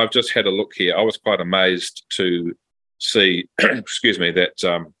I've just had a look here. I was quite amazed to see, excuse me, that,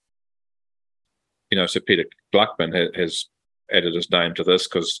 Sir Peter Gluckman has added his name to this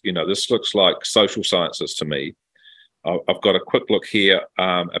because, this looks like social sciences to me. I've got a quick look here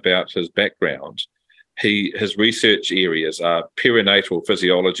about his background. His research areas are perinatal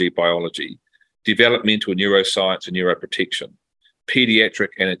physiology, biology, developmental neuroscience and neuroprotection, pediatric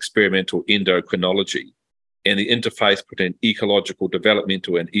and experimental endocrinology, and the interface between ecological,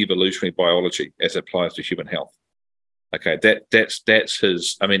 developmental, and evolutionary biology as it applies to human health. Okay, that's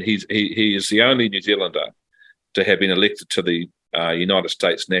his. I mean, he is the only New Zealander to have been elected to the United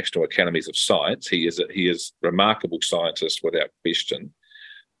States National Academies of Science. He is a remarkable scientist without question,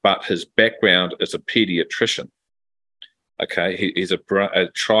 but his background is a pediatrician. Okay, he's a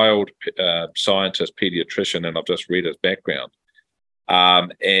trialed scientist pediatrician, and I've just read his background.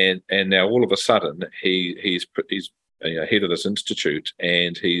 And now all of a sudden he's head of this institute,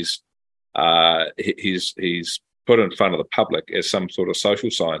 and he's put in front of the public as some sort of social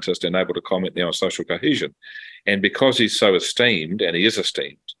scientist and able to comment now on social cohesion. And because he's so esteemed, and he is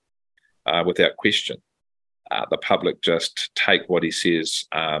esteemed without question, the public just take what he says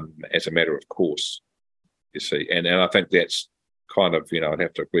as a matter of course, you see. And I think that's kind of, I'd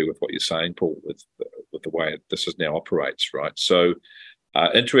have to agree with what you're saying, Paul, with the way this is now operates, right? So,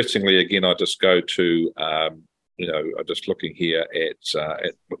 interestingly, again, I just go to, I'm just looking here at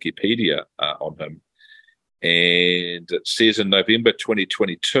Wikipedia on him, and it says in November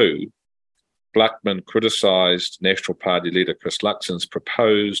 2022, Gluckman criticised National Party leader Chris Luxon's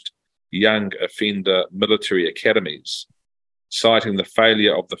proposed young offender military academies, citing the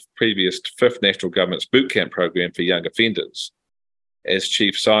failure of the previous fifth national government's boot camp program for young offenders. As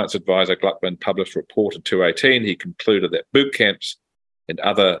Chief Science Advisor, Gluckman published a report in 2018. He concluded that boot camps and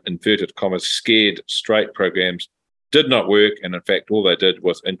other inverted commas scared straight programs did not work, and in fact, all they did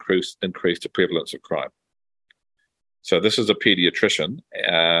was increase the prevalence of crime. So this is a paediatrician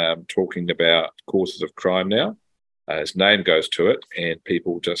talking about causes of crime now. His name goes to it, and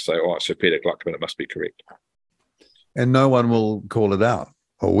people just say, "Oh, it's Sir Peter Gluckman. It must be correct." And no one will call it out,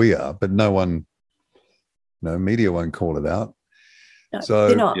 or we are, but no one, no media won't call it out. No, so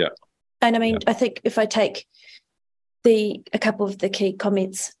they're not. Yeah. And I mean, I think if I take a couple of the key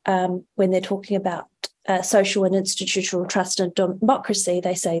comments when they're talking about social and institutional trust and democracy,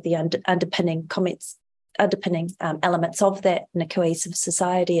 they say the underpinning elements of that in a cohesive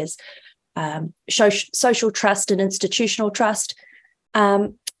society is social trust and institutional trust,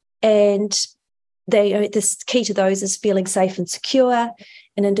 and this key to those is feeling safe and secure.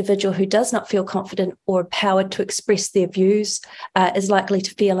 An individual who does not feel confident or empowered to express their views is likely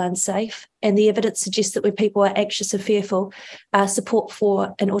to feel unsafe. And the evidence suggests that when people are anxious or fearful, support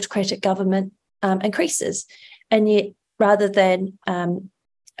for an autocratic government increases. And yet, rather than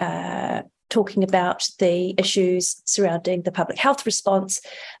talking about the issues surrounding the public health response,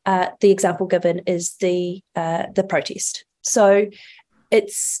 the example given is the protest. So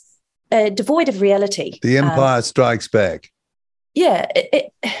it's devoid of reality. The Empire Strikes Back. Yeah,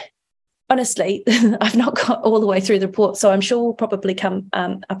 honestly, I've not got all the way through the report, so I'm sure we'll probably come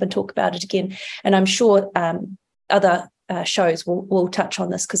up and talk about it again. And I'm sure other shows will touch on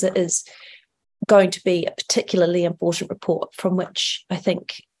this, because it is going to be a particularly important report from which I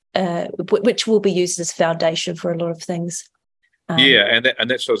think which will be used as foundation for a lot of things. And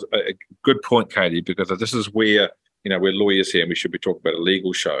that's a good point, Katie, because this is where, we're lawyers here and we should be talking about a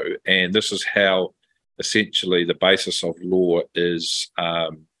legal show. And this is how essentially the basis of law is,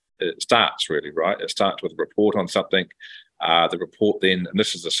 it starts really, right? It starts with a report on something. The report then, and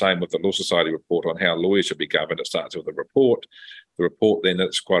this is the same with the Law Society report on how lawyers should be governed, it starts with a report. The report then,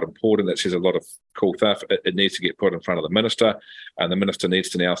 it's quite important, that says a lot of cool stuff. It needs to get put in front of the minister, and the minister needs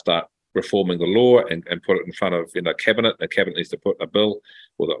to now start reforming the law and put it in front of cabinet. The cabinet needs to put a bill,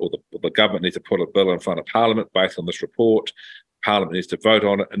 or the government needs to put a bill in front of parliament based on this report. Parliament needs to vote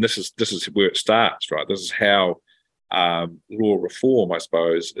on it, and this is where it starts, right? This is how law reform, I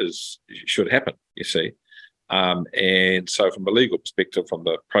suppose, should happen. You see, and so from a legal perspective, from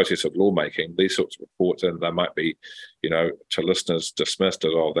the process of lawmaking, these sorts of reports, and they might be, to listeners dismissed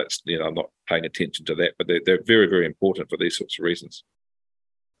as, oh, that's I'm not paying attention to that, but they're very, very important for these sorts of reasons.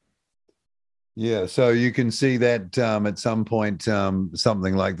 Yeah, so you can see that at some point,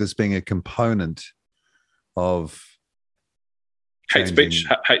 something like this being a component of hate speech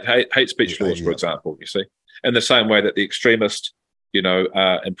laws, for example, you see, in the same way that the extremist,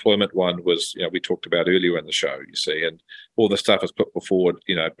 employment one was, we talked about earlier in the show, you see, and all the stuff is put before,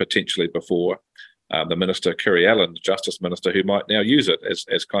 potentially before the minister, Kerry Allen, the Justice Minister, who might now use it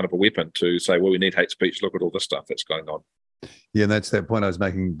as kind of a weapon to say, well, we need hate speech, look at all the stuff that's going on. Yeah, and that's that point I was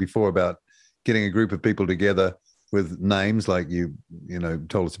making before about getting a group of people together with names like you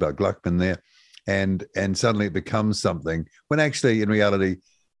told us about Gluckman there, and suddenly it becomes something when actually in reality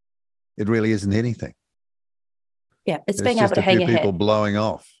it really isn't anything. Yeah, it's being able to hang your hat. People blowing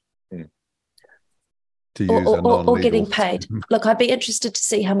off. Yeah. To use or getting paid. Look, I'd be interested to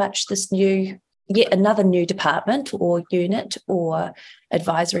see how much this yet another new department or unit or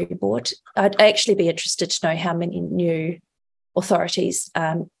advisory board. I'd actually be interested to know how many new authorities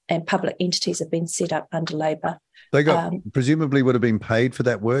and public entities have been set up under Labor. They got presumably would have been paid for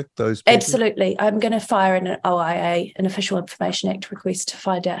that work, those people? Absolutely. I'm going to fire an OIA, an Official Information Act request, to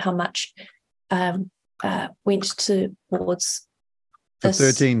find out how much went towards this.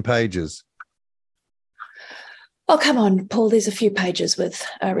 For 13 pages. Oh, come on, Paul, there's a few pages with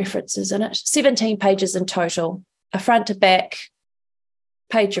references in it. 17 pages in total, a front to back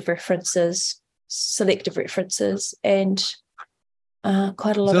page of references, selective references, and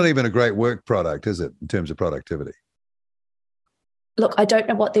quite a lot. It's not even a great work product, is it, in terms of productivity? Look, I don't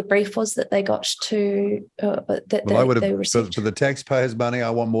know what their brief was that they got to. They received. For the taxpayers' money, I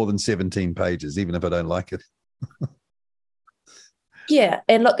want more than 17 pages, even if I don't like it. Yeah,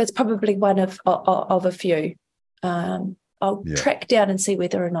 and look, it's probably one of a few. I'll Yeah. track down and see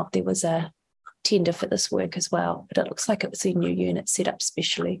whether or not there was a tender for this work as well. But it looks like it was a new unit set up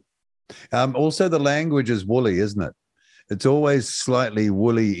specially. Also, the language is woolly, isn't it? It's always slightly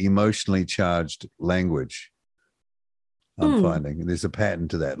woolly, emotionally charged language. I'm finding there's a pattern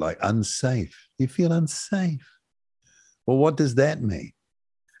to that, like unsafe. You feel unsafe. Well, what does that mean?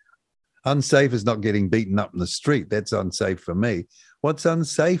 Unsafe is not getting beaten up in the street. That's unsafe for me. What's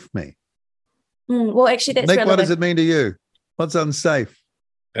unsafe mean? Well, actually, that's Nick, relevant. what does it mean to you? What's unsafe?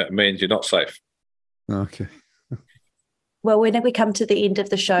 It means you're not safe. Okay. Well, when we come to the end of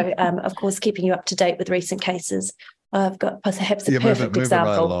the show, of course, keeping you up to date with recent cases, I've got perhaps a perfect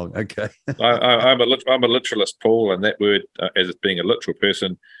example. Right along. Okay. I'm a literalist, Paul, and that word, as being a literal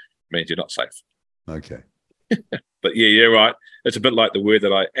person, means you're not safe. Okay. But yeah, you're right. It's a bit like the word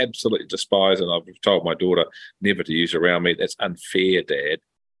that I absolutely despise, and I've told my daughter never to use around me. That's unfair, Dad.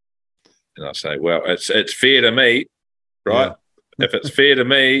 And I say, well, it's fair to me, right? Yeah. If it's fair to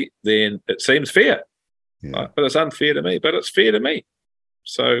me, then it seems fair. Yeah. Right? But it's unfair to me, but it's fair to me.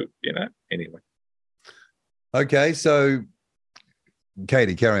 So, anyway. Okay, so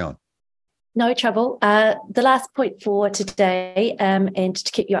Katie, carry on. No trouble. The last point for today, and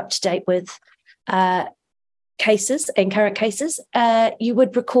to keep you up to date with cases and current cases, you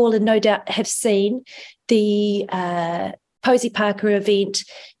would recall and no doubt have seen the Posey Parker event,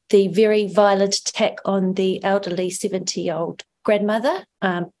 the very violent attack on the elderly 70-year-old grandmother,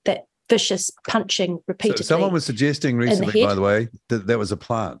 that vicious punching repeatedly. So someone was suggesting recently, by the way, that was a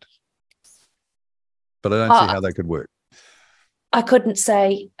plant. But I don't see how that could work. I couldn't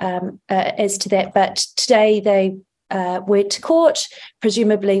say as to that, but today they went to court,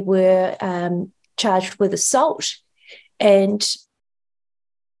 presumably were charged with assault, and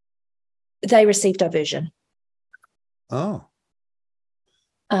they received diversion. Oh.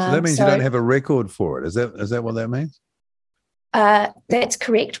 So that means you don't have a record for it. Is that what that means? That's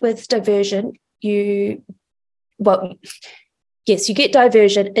correct. With diversion, yes, you get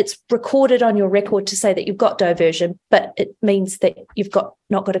diversion. It's recorded on your record to say that you've got diversion, but it means that you've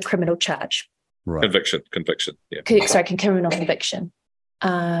not got a criminal charge. Right. Conviction. Yeah. Sorry, criminal conviction.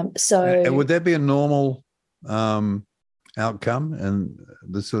 And would that be a normal outcome in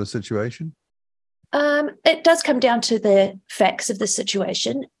this sort of situation? It does come down to the facts of the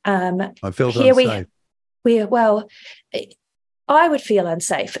situation. I felt unsafe. I would feel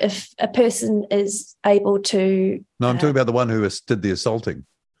unsafe if a person is able to. No, I'm talking about the one who did the assaulting.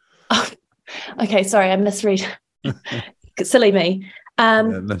 Oh, okay, sorry, I misread. Silly me.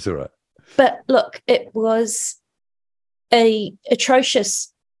 That's all right. But look, it was a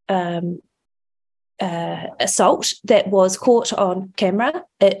atrocious assault that was caught on camera.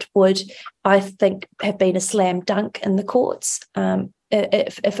 It would, I think, have been a slam dunk in the courts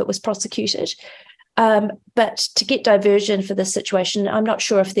if it was prosecuted. But to get diversion for this situation, I'm not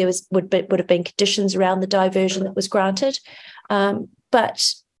sure if there would have been conditions around the diversion that was granted.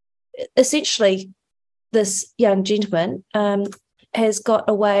 But essentially, this young gentleman has got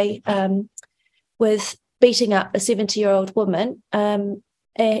away with beating up a 70-year-old woman, and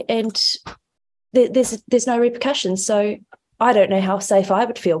there's no repercussions. So I don't know how safe I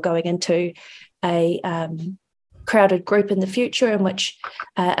would feel going into a crowded group in the future in which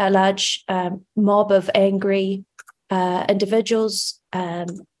a large mob of angry individuals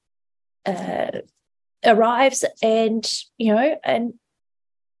arrives, and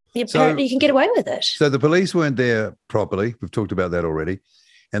apparently you can get away with it. So the police weren't there properly. We've talked about that already.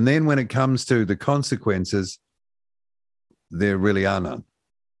 And then when it comes to the consequences, there really are none.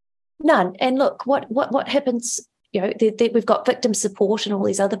 None. And look, what happens? We've got victim support and all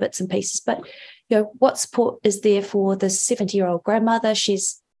these other bits and pieces, but what support is there for this 70-year-old grandmother?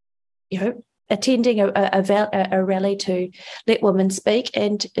 She's, attending a rally to let women speak,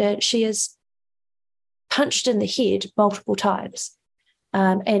 and she is punched in the head multiple times.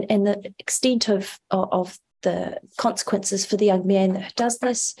 And the extent of the consequences for the young man that does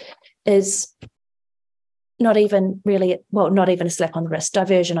this is not even a slap on the wrist.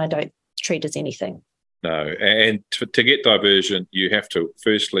 Diversion I don't treat as anything. No, and to get diversion, you have to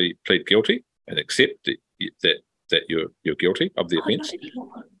firstly plead guilty and accept that you're guilty of the offence. Not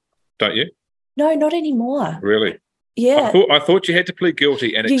anymore. Don't you? No, not anymore. Really? Yeah. I thought you had to plead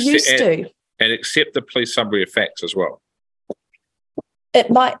guilty and accept the police summary of facts as well. It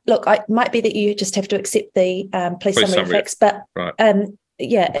might be that you just have to accept the police summary of facts, but right.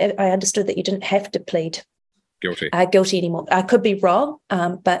 I understood that you didn't have to plead guilty anymore. I could be wrong,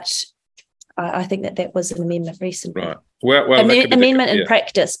 but I think that was an amendment recently. Right. Well, amendment in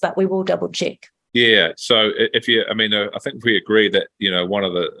practice, but we will double check. Yeah. So I think we agree that one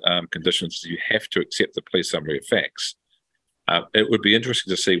of the conditions is you have to accept the police summary of facts. It would be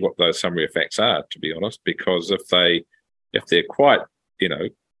interesting to see what those summary of facts are, to be honest, because if they're quite,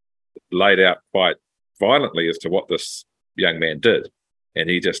 laid out quite violently as to what this young man did, and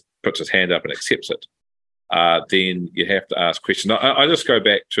he just puts his hand up and accepts it, then you have to ask questions. I just go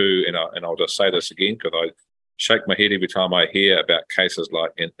back to, and I'll just say this again because I shake my head every time I hear about cases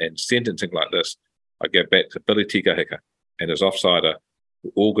like and sentencing like this. I go back to Billy Tikahika and his offsider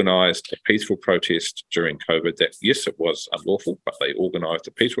who organised a peaceful protest during COVID. That, yes, it was unlawful, but they organised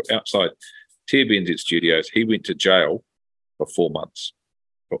a peaceful outside TVNZ studios. He went to jail for 4 months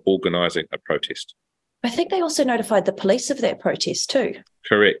for organising a protest. I think they also notified the police of that protest too.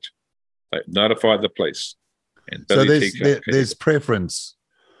 Correct. They notified the police. And So Billy there's preference.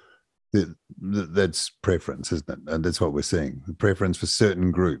 That's preference, isn't it? And that's what we're seeing. The preference for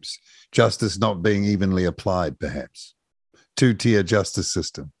certain groups. Justice not being evenly applied, perhaps. Two-tier justice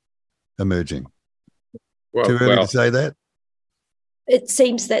system emerging. Too early to say that? It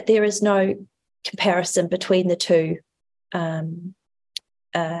seems that there is no comparison between the two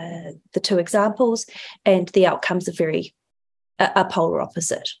examples, and the outcomes are polar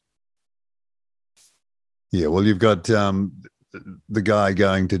opposite. Yeah, well, you've got the guy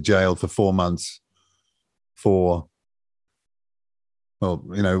going to jail for 4 months for, well,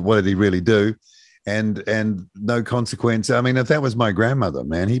 what did he really do? And no consequence. I mean, if that was my grandmother,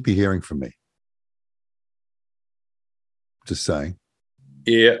 man, he'd be hearing from me. Just saying.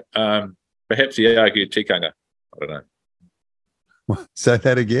 Yeah, perhaps he argued tikanga. I don't know. What? Say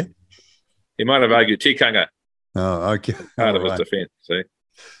that again? He might have argued tikanga. Oh, okay. Part of his defence, see?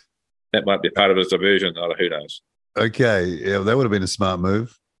 That might be part of his diversion. Who knows? Okay. Yeah, that would have been a smart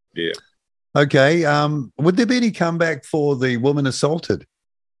move. Yeah. Okay. Would there be any comeback for the woman assaulted?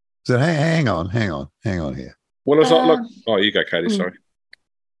 So hang on here. Well, it's not, look. Oh, you go, Katie. Sorry.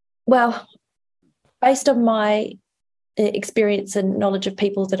 Well, based on my experience and knowledge of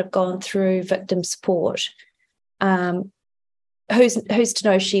people that have gone through victim support, who's to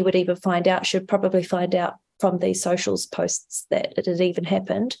know she would even find out? She'd probably find out from these socials posts that it had even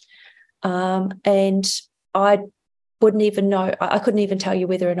happened. And I wouldn't even know. I couldn't even tell you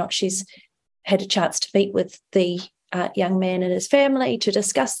whether or not she's had a chance to meet with the young man and his family to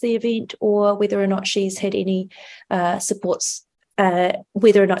discuss the event, or whether or not she's had any supports,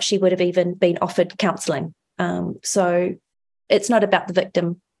 whether or not she would have even been offered counselling. So it's not about the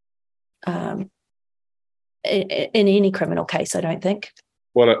victim in any criminal case, I don't think.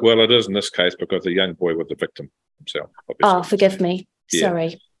 Well, it is in this case because the young boy was the victim himself. Obviously. Oh, forgive me. Yeah.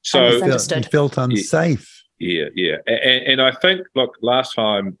 Sorry. So I misunderstood. He felt unsafe. Yeah. And I think, look, last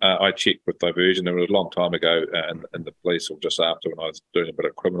time I checked with diversion, it was a long time ago in the police, or just after, when I was doing a bit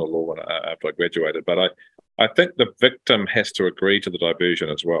of criminal law after I graduated. But I think the victim has to agree to the diversion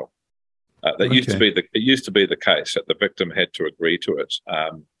as well. Used to be the case that the victim had to agree to it.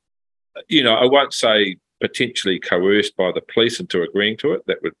 I won't say potentially coerced by the police into agreeing to it.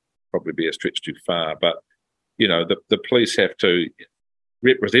 That would probably be a stretch too far. But the police have to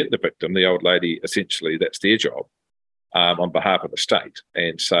represent the victim, the old lady. Essentially, that's their job on behalf of the state,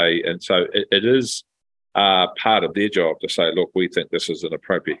 and so it is part of their job to say, look, we think this is an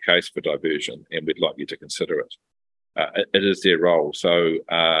appropriate case for diversion, and we'd like you to consider it. It is their role. So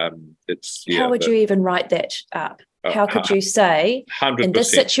it's. How would you even write that up? How could you say 100%. In this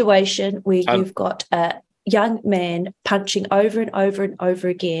situation where you've got a young man punching over and over and over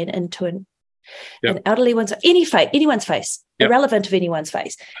again into an elderly one's anyone's face, irrelevant of anyone's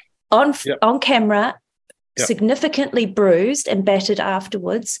face, on camera, significantly bruised and battered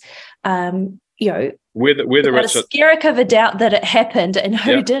afterwards, whether it's a skerrick of a doubt that it happened and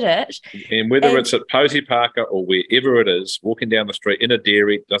who did it, and whether it's at Posey Parker or wherever it is, walking down the street in a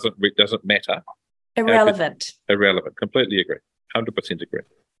dairy, doesn't matter. Irrelevant, completely agree, 100% agree.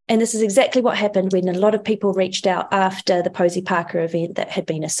 And this is exactly what happened when a lot of people reached out after the Posey Parker event that had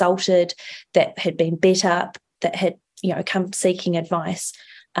been assaulted, that had been beat up, that had, come seeking advice.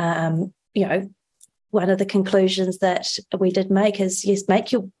 One of the conclusions that we did make is, yes,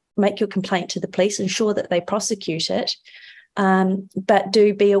 make your complaint to the police, ensure that they prosecute it, but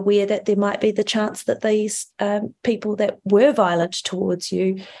do be aware that there might be the chance that these people that were violent towards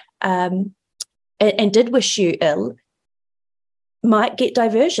you and did wish you ill might get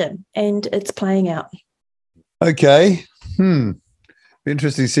diversion, and it's playing out. Okay.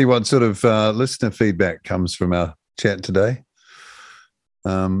 Interesting to see what sort of listener feedback comes from our chat today.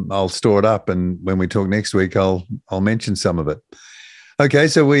 I'll store it up, and when we talk next week, I'll mention some of it. Okay,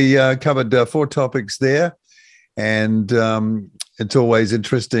 so we covered 4 topics there, and it's always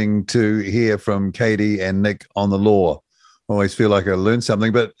interesting to hear from Katie and Nick on the law. I always feel like I learned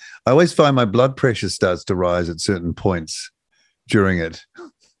something, but I always find my blood pressure starts to rise at certain points during it.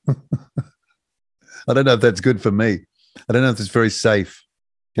 I don't know if that's good for me. I don't know if it's very safe.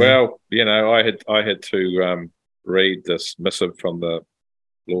 Well, I had to read this missive from the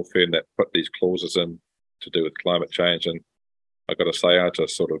law firm that put these clauses in to do with climate change, and I got to say, I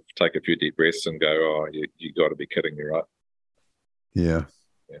just sort of take a few deep breaths and go, "Oh, you got to be kidding me, right?" Yeah.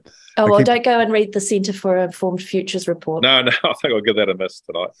 Oh, well, don't go and read the Centre for Informed Futures report. No, I think I'll give that a miss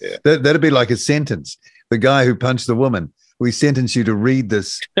tonight. Yeah, that'd be like a sentence. The guy who punched the woman, we sentence you to read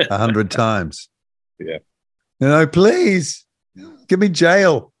this 100 times. Yeah. Please give me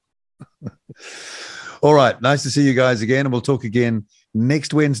jail. All right. Nice to see you guys again. And we'll talk again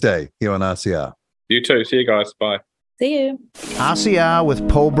next Wednesday here on RCR. You too. See you guys. Bye. See you. RCR with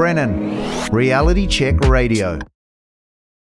Paul Brennan. Reality Check Radio.